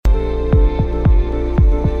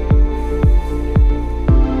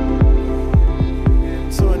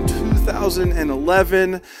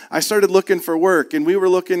2011, I started looking for work, and we were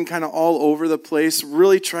looking kind of all over the place,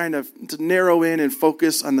 really trying to narrow in and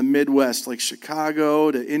focus on the Midwest, like Chicago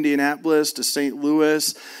to Indianapolis to St.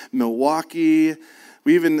 Louis, Milwaukee.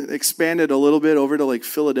 We even expanded a little bit over to like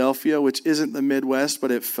Philadelphia, which isn't the Midwest, but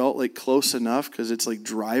it felt like close enough because it's like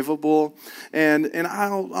drivable. And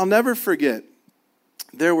I'll never forget,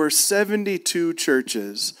 there were 72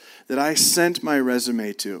 churches that I sent my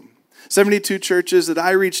resume to. 72 churches that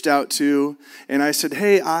I reached out to, and I said,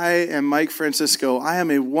 hey, I am Mike Francisco. I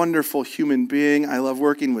am a wonderful human being. I love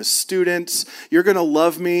working with students. You're going to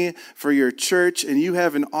love me for your church, and you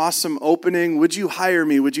have an awesome opening. Would you hire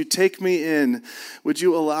me? Would you take me in? Would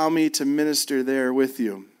you allow me to minister there with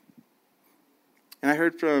you? And I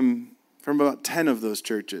heard from about 10 of those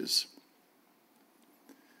churches.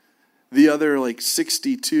 The other,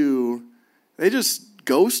 62, they just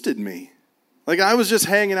ghosted me. Like, I was just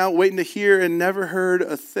hanging out, waiting to hear, and never heard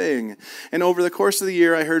a thing. And over the course of the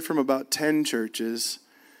year, I heard from about 10 churches.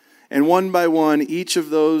 And one by one, each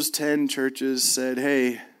of those 10 churches said,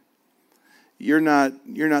 hey, you're not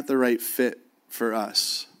the right fit for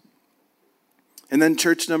us. And then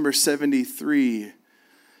church number 73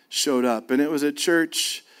 showed up. And it was a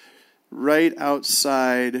church right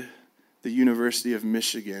outside the University of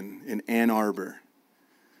Michigan in Ann Arbor.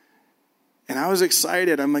 And I was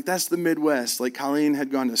excited. I'm like, that's the Midwest. Like, Colleen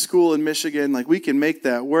had gone to school in Michigan. Like, we can make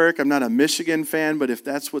that work. I'm not a Michigan fan, but if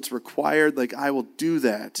that's what's required, like, I will do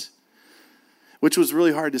that. Which was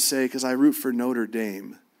really hard to say because I root for Notre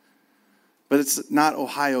Dame. But it's not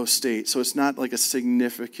Ohio State, so it's not like a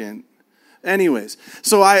significant. Anyways,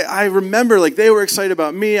 so I remember, like, they were excited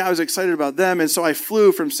about me. I was excited about them. And so I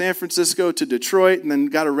flew from San Francisco to Detroit and then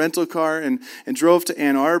got a rental car and drove to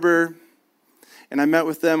Ann Arbor. And I met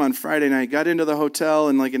with them on Friday night, got into the hotel,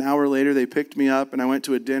 and like an hour later they picked me up, and I went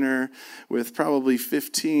to a dinner with probably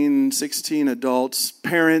 15, 16 adults,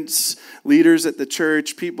 parents, leaders at the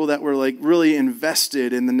church, people that were like really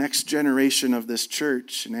invested in the next generation of this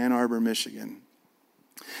church in Ann Arbor, Michigan.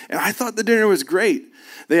 And I thought the dinner was great.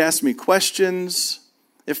 They asked me questions.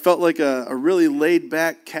 It felt like a really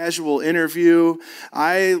laid-back, casual interview.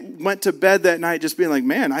 I went to bed that night just being like,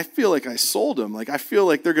 man, I feel like I sold them. Like, I feel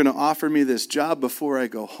like they're going to offer me this job before I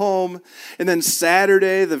go home. And then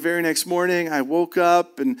Saturday, the very next morning, I woke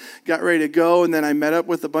up and got ready to go. And then I met up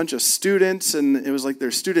with a bunch of students, and it was like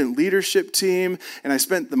their student leadership team. And I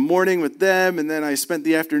spent the morning with them, and then I spent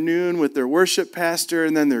the afternoon with their worship pastor,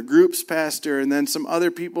 and then their groups pastor, and then some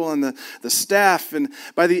other people on the staff. And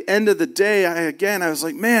by the end of the day, I was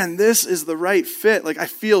like, man, this is the right fit. Like, I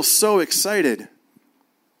feel so excited.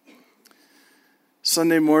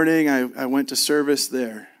 Sunday morning, I went to service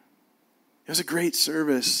there. It was a great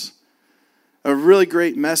service. A really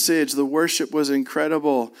great message. The worship was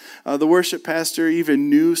incredible. The worship pastor even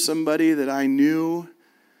knew somebody that I knew.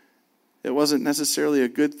 It wasn't necessarily a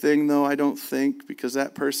good thing, though, I don't think, because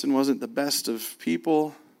that person wasn't the best of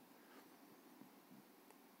people.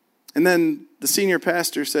 And then the senior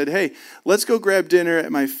pastor said, hey, let's go grab dinner at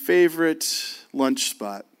my favorite lunch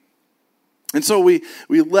spot. And so we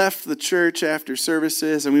left the church after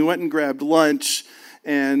services, and we went and grabbed lunch,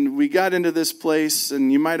 and we got into this place,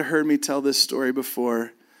 and you might have heard me tell this story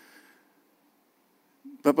before.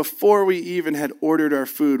 But before we even had ordered our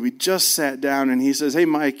food, we just sat down, and he says, hey,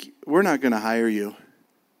 Mike, we're not going to hire you.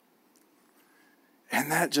 And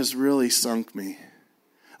that just really sunk me.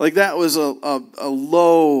 Like, that was a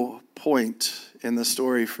low point in the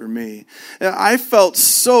story for me. I felt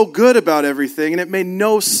so good about everything, and it made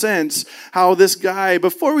no sense how this guy,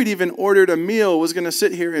 before we'd even ordered a meal, was going to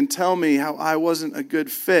sit here and tell me how I wasn't a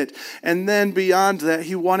good fit. And then beyond that,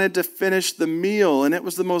 he wanted to finish the meal, and it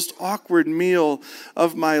was the most awkward meal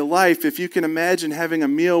of my life. If you can imagine having a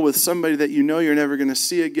meal with somebody that you know you're never going to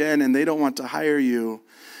see again, and they don't want to hire you,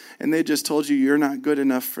 and they just told you you're not good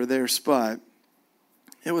enough for their spot.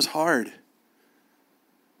 It was hard.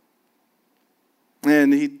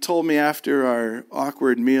 And he told me after our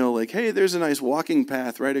awkward meal, like, hey, there's a nice walking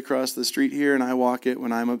path right across the street here, and I walk it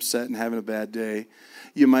when I'm upset and having a bad day.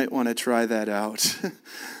 You might want to try that out.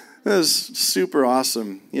 That was super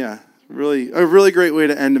awesome. Yeah, a really great way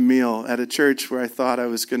to end a meal at a church where I thought I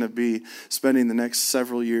was going to be spending the next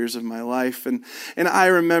several years of my life. And I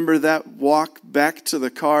remember that walk back to the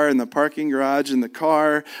car in the parking garage in the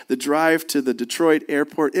car, the drive to the Detroit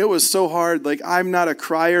airport. It was so hard. Like, I'm not a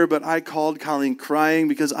crier, but I called Colleen crying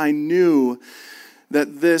because I knew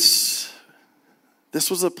that this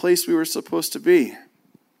was the place we were supposed to be.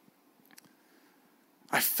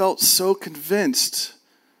 I felt so convinced.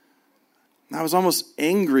 I was almost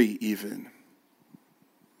angry even.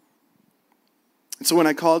 And so when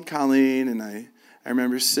I called Colleen and I I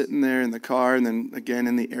remember sitting there in the car and then again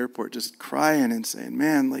in the airport just crying and saying,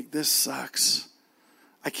 man, like this sucks.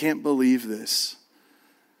 I can't believe this.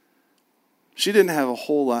 She didn't have a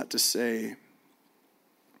whole lot to say.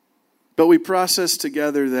 But we processed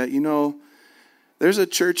together that, there's a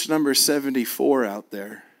church number 74 out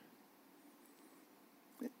there.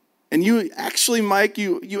 And you actually, Mike,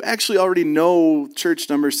 you actually already know church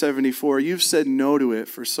number 74. You've said no to it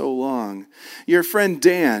for so long. Your friend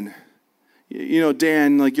Dan,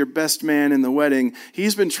 Dan, like your best man in the wedding,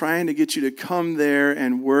 he's been trying to get you to come there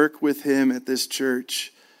and work with him at this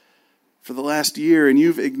church for the last year, and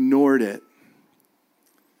you've ignored it.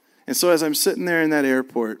 And so as I'm sitting there in that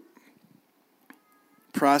airport,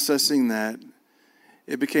 processing that,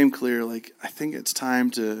 it became clear, like, I think it's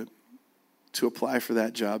time to apply for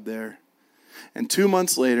that job there. And 2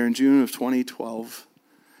 months later, in June of 2012,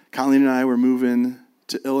 Colleen and I were moving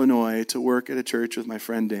to Illinois to work at a church with my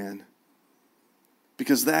friend Dan.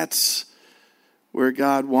 Because that's where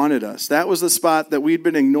God wanted us. That was the spot that we'd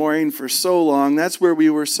been ignoring for so long. That's where we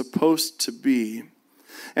were supposed to be.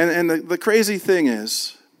 And the crazy thing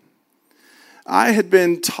is, I had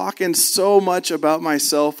been talking so much about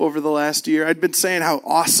myself over the last year. I'd been saying how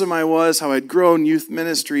awesome I was, how I'd grown youth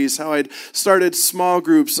ministries, how I'd started small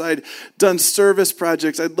groups, I'd done service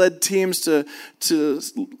projects, I'd led teams to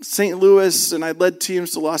St. Louis, and I'd led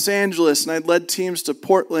teams to Los Angeles, and I'd led teams to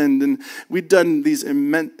Portland, and we'd done these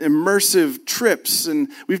immersive trips, and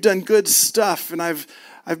we've done good stuff, and I've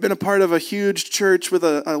been a part of a huge church with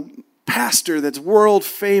a pastor that's world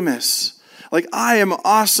famous. Like, I am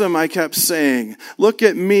awesome, I kept saying. Look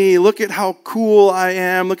at me. Look at how cool I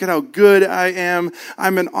am. Look at how good I am.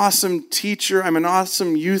 I'm an awesome teacher. I'm an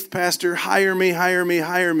awesome youth pastor. Hire me, hire me,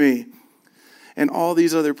 hire me. And all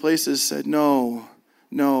these other places said, no,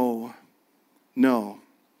 no, no.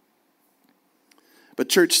 But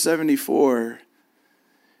Church 74,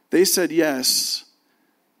 they said yes,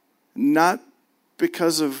 not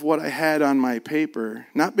because of what I had on my paper,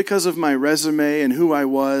 not because of my resume and who I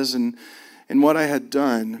was and what I had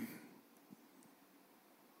done.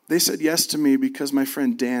 They said yes to me because my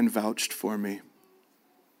friend Dan vouched for me.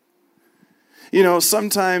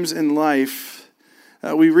 Sometimes in life,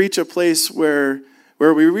 we reach a place where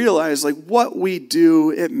we realize, like, what we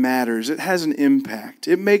do, it matters. It has an impact.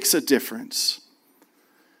 It makes a difference.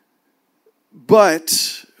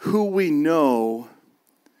 But who we know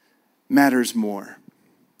matters more.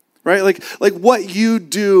 Right? Like what you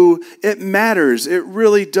do, it matters. It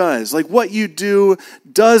really does. Like what you do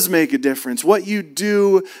does make a difference. What you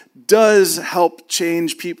do does help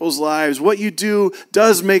change people's lives. What you do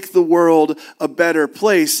does make the world a better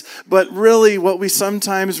place. But really what we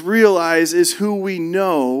sometimes realize is who we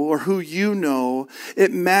know or who you know,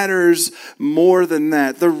 it matters more than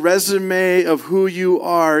that. The resume of who you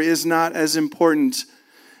are is not as important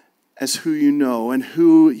as who you know and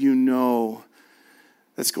who you know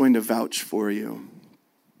that's going to vouch for you.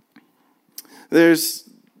 There's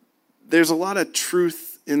a lot of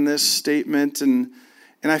truth in this statement, and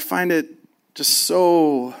I find it just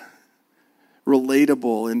so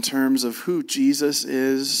relatable in terms of who Jesus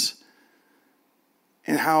is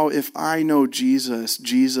and how if I know Jesus,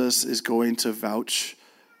 Jesus is going to vouch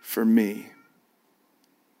for me.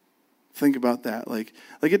 Think about that. Like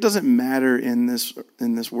it doesn't matter in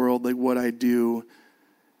this world, like what I do.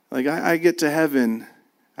 Like I get to heaven,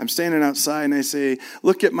 I'm standing outside and I say,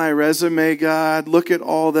 look at my resume, God. Look at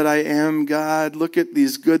all that I am, God. Look at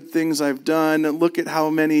these good things I've done. Look at how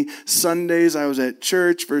many Sundays I was at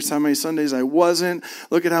church versus how many Sundays I wasn't.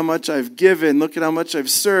 Look at how much I've given. Look at how much I've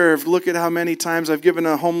served. Look at how many times I've given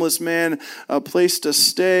a homeless man a place to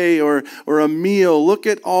stay or a meal. Look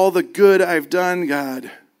at all the good I've done, God.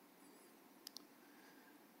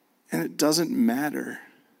 And it doesn't matter.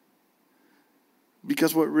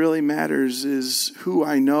 Because what really matters is who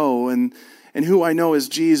I know, and who I know is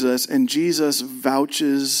Jesus, and Jesus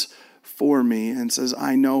vouches for me and says,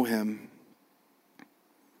 I know him.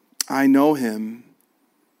 I know him.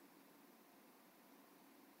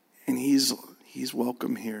 And he's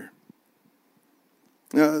welcome here.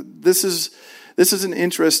 This is an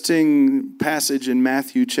interesting passage in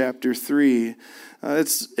Matthew chapter 3.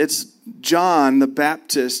 It's John the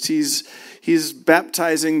Baptist. He's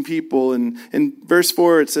baptizing people, and in verse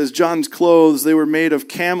 4 it says, John's clothes, they were made of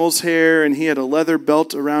camel's hair, and he had a leather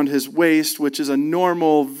belt around his waist, which is a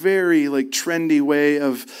normal, very trendy way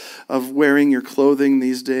of wearing your clothing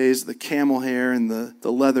these days, the camel hair and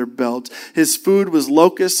the leather belt. His food was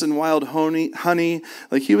locusts and wild honey.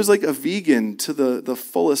 Like he was like a vegan to the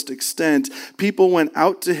fullest extent. People went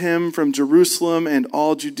out to him from Jerusalem and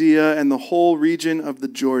all Judea and the whole region of the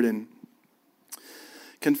Jordan,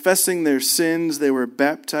 Confessing their sins, they were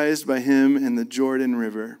baptized by him in the Jordan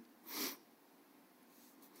River.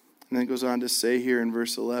 And then it goes on to say here in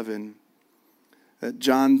verse 11 that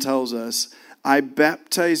John tells us, I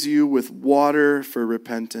baptize you with water for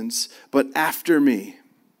repentance, but after me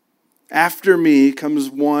comes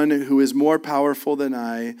one who is more powerful than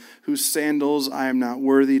I, whose sandals I am not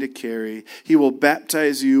worthy to carry. He will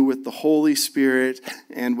baptize you with the Holy Spirit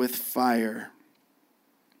and with fire.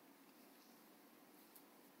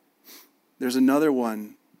 There's another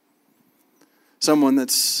one, someone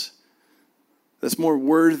that's more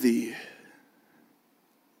worthy.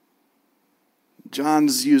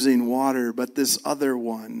 John's using water, but this other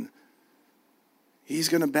one, he's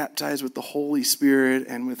going to baptize with the Holy Spirit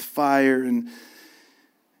and with fire. And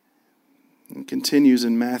continues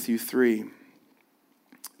in Matthew 3.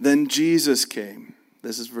 Then Jesus came.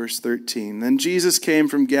 This is verse 13. Then Jesus came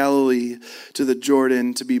from Galilee to the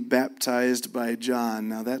Jordan to be baptized by John.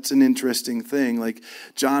 Now that's an interesting thing. Like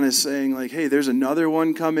John is saying, like, hey, there's another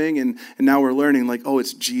one coming, and now we're learning, like, oh,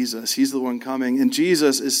 it's Jesus. He's the one coming. And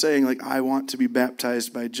Jesus is saying, like, I want to be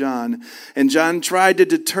baptized by John. And John tried to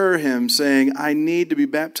deter him, saying, I need to be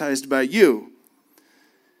baptized by you.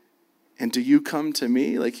 And do you come to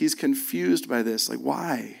me? Like, he's confused by this. Like,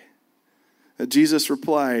 why? Jesus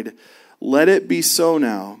replied, let it be so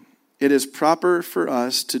now. It is proper for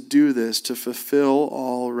us to do this to fulfill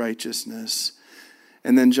all righteousness.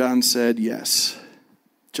 And then John said, yes.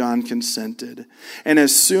 John consented. And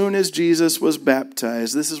as soon as Jesus was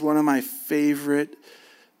baptized, this is one of my favorite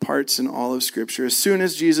parts in all of Scripture. As soon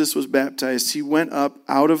as Jesus was baptized, he went up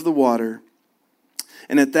out of the water.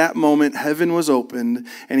 And at that moment, heaven was opened,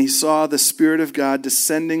 and he saw the Spirit of God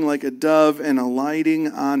descending like a dove and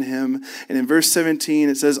alighting on him. And in verse 17,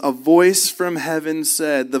 it says, a voice from heaven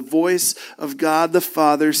said, the voice of God the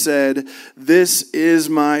Father said, this is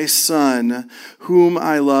my Son, whom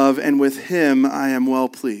I love, and with him I am well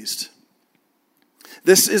pleased.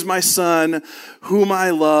 This is my Son, whom I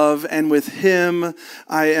love, and with him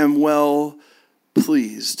I am well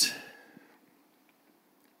pleased.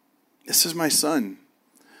 This is my Son,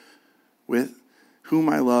 with whom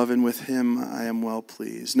I love, and with him I am well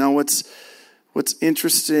pleased. Now, what's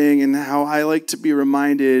interesting and how I like to be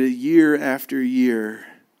reminded year after year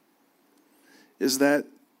is that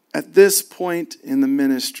at this point in the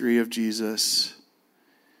ministry of Jesus,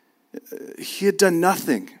 he had done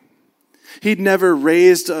nothing. He'd never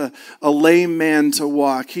raised a lame man to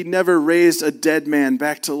walk. He'd never raised a dead man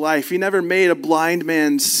back to life. He never made a blind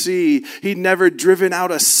man see. He'd never driven out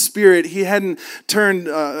a spirit. He hadn't turned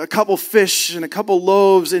a couple fish and a couple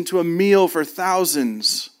loaves into a meal for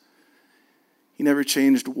thousands. He never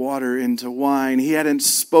changed water into wine. He hadn't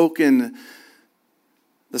spoken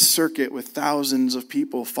the circuit with thousands of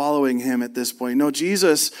people following him at this point. No,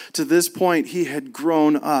 Jesus, to this point, he had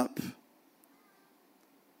grown up.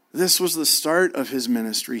 This was the start of his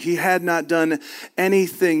ministry. He had not done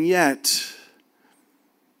anything yet.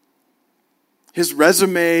 His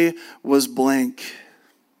resume was blank.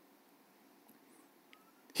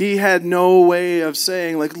 He had no way of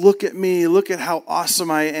saying, like, look at me, look at how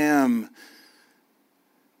awesome I am.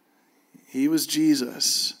 He was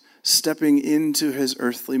Jesus stepping into his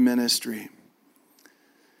earthly ministry.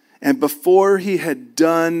 And before he had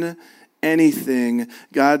done anything,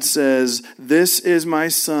 God says, this is my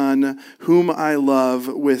Son, whom I love.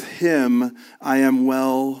 With him I am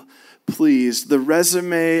well pleased. The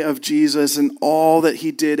resume of Jesus and all that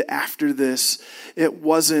he did after this, it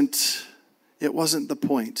wasn't the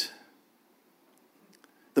point.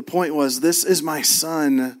 The point was, this is my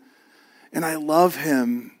Son, and I love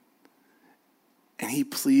him, and he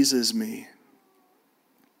pleases me.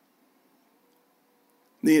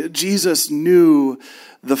 Jesus knew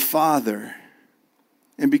the Father.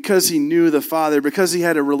 And because he knew the Father, because he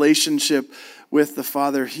had a relationship with the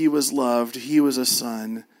Father, he was loved. He was a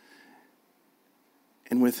son.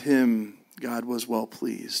 And with him, God was well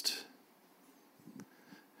pleased.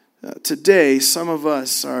 Today, some of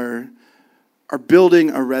us are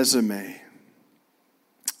building a resume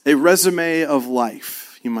of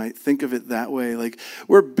life. You might think of it that way. Like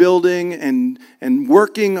we're building and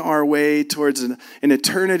working our way towards an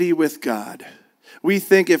eternity with God. We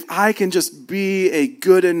think if I can just be a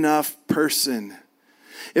good enough person,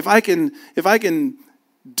 if I can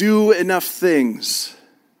do enough things,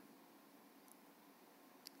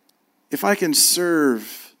 if I can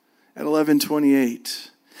serve at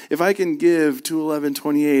 1128, if I can give to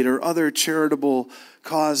 1128 or other charitable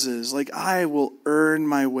causes, like I will earn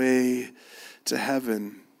my way to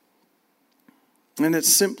heaven. And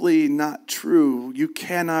it's simply not true. You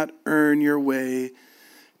cannot earn your way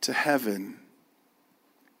to heaven.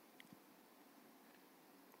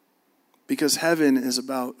 Because heaven is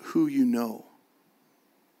about who you know.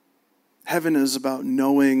 Heaven is about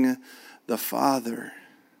knowing the Father.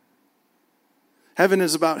 Heaven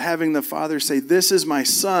is about having the Father say, "This is my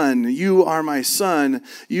son, you are my son,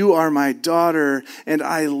 you are my daughter, and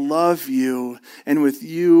I love you, and with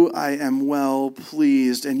you I am well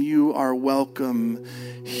pleased, and you are welcome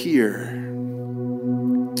here."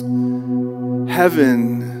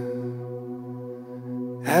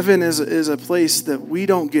 Heaven is a place that we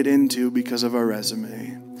don't get into because of our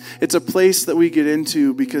resume. It's a place that we get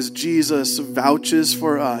into because Jesus vouches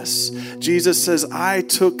for us. Jesus says, "I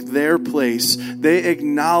took their place. They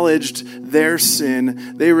acknowledged their sin.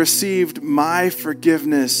 They received my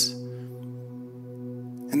forgiveness.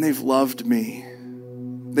 And they've loved me.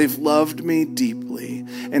 They've loved me deeply.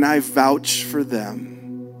 And I vouch for them."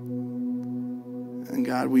 And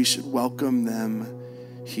God, we should welcome them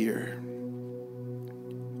here.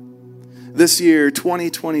 This year,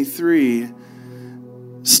 2023,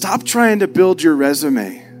 stop trying to build your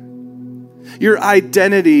resume. Your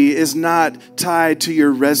identity is not tied to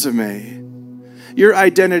your resume. Your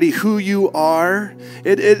identity, who you are,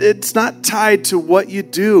 it's not tied to what you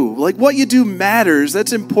do. Like, what you do matters.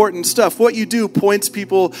 That's important stuff. What you do points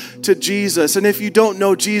people to Jesus. And if you don't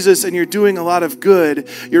know Jesus and you're doing a lot of good,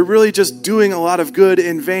 you're really just doing a lot of good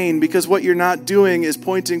in vain, because what you're not doing is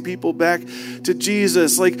pointing people back to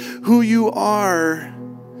Jesus. Like, who you are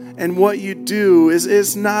and what you do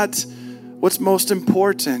is not what's most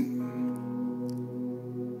important.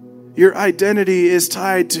 Your identity is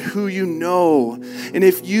tied to who you know. And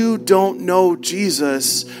if you don't know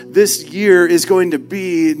Jesus, this year is going to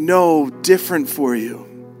be no different for you.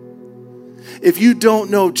 If you don't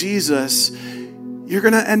know Jesus, you're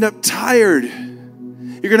going to end up tired.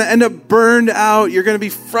 You're going to end up burned out. You're going to be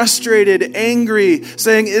frustrated, angry,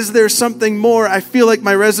 saying, "Is there something more? I feel like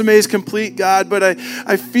my resume is complete, God, but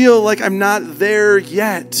I feel like I'm not there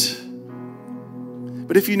yet."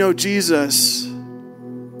 But if you know Jesus,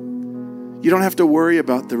 you don't have to worry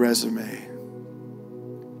about the resume.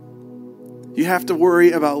 You have to worry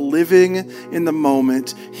about living in the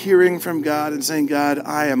moment, hearing from God and saying, "God,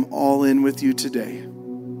 I am all in with you today."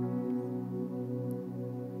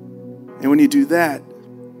 And when you do that,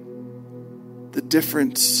 the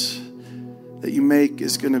difference that you make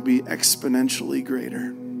is going to be exponentially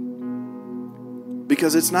greater.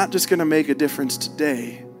 Because it's not just going to make a difference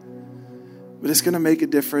today, but it's going to make a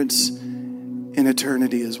difference in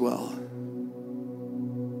eternity as well.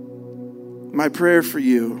 My prayer for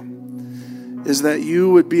you is that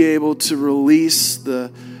you would be able to release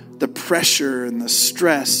the pressure and the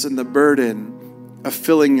stress and the burden of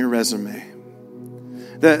filling your resume.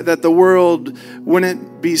 That the world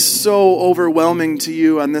wouldn't be so overwhelming to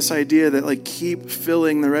you on this idea that, like, keep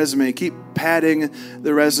filling the resume, keep padding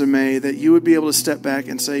the resume, that you would be able to step back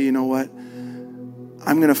and say, "You know what?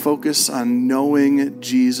 I'm going to focus on knowing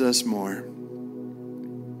Jesus more.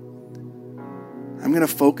 I'm going to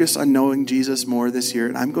focus on knowing Jesus more this year,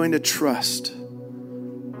 and I'm going to trust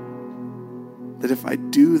that if I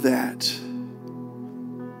do that,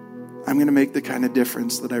 I'm going to make the kind of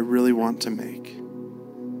difference that I really want to make.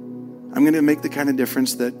 I'm going to make the kind of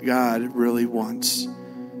difference that God really wants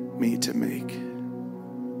me to make."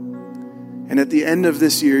 And at the end of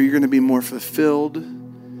this year, you're going to be more fulfilled.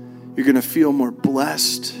 You're going to feel more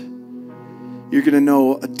blessed. You're going to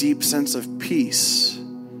know a deep sense of peace.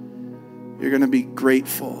 You're going to be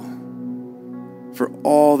grateful for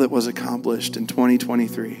all that was accomplished in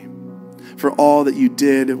 2023, for all that you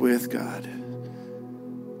did with God.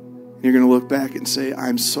 You're going to look back and say,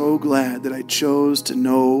 "I'm so glad that I chose to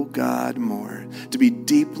know God more, to be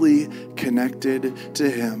deeply connected to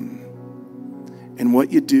Him." And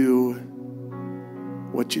what you do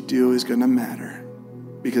is going to matter,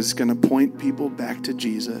 because it's going to point people back to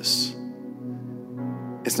Jesus.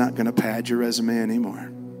 It's not going to pad your resume anymore.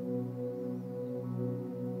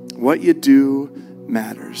 What you do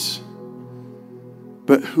matters,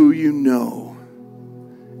 but who you know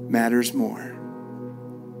matters more.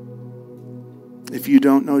 If you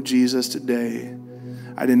don't know Jesus today,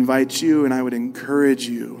 I'd invite you and I would encourage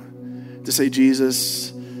you to say,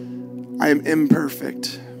 "Jesus, I am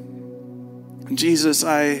imperfect. Jesus,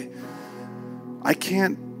 I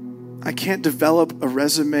can't develop a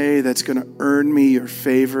resume that's going to earn me your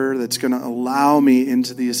favor, that's going to allow me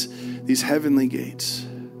into these heavenly gates.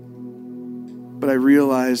 But I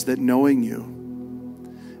realize that knowing you,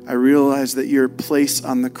 I realize that your place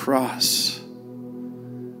on the cross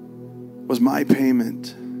was my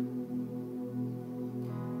payment.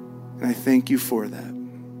 And I thank you for that.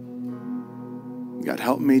 God,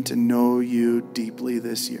 help me to know you deeply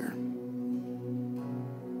this year."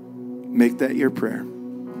 Make that your prayer.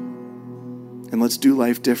 and let's do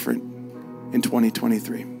life different in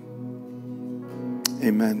 2023.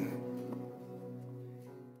 Amen.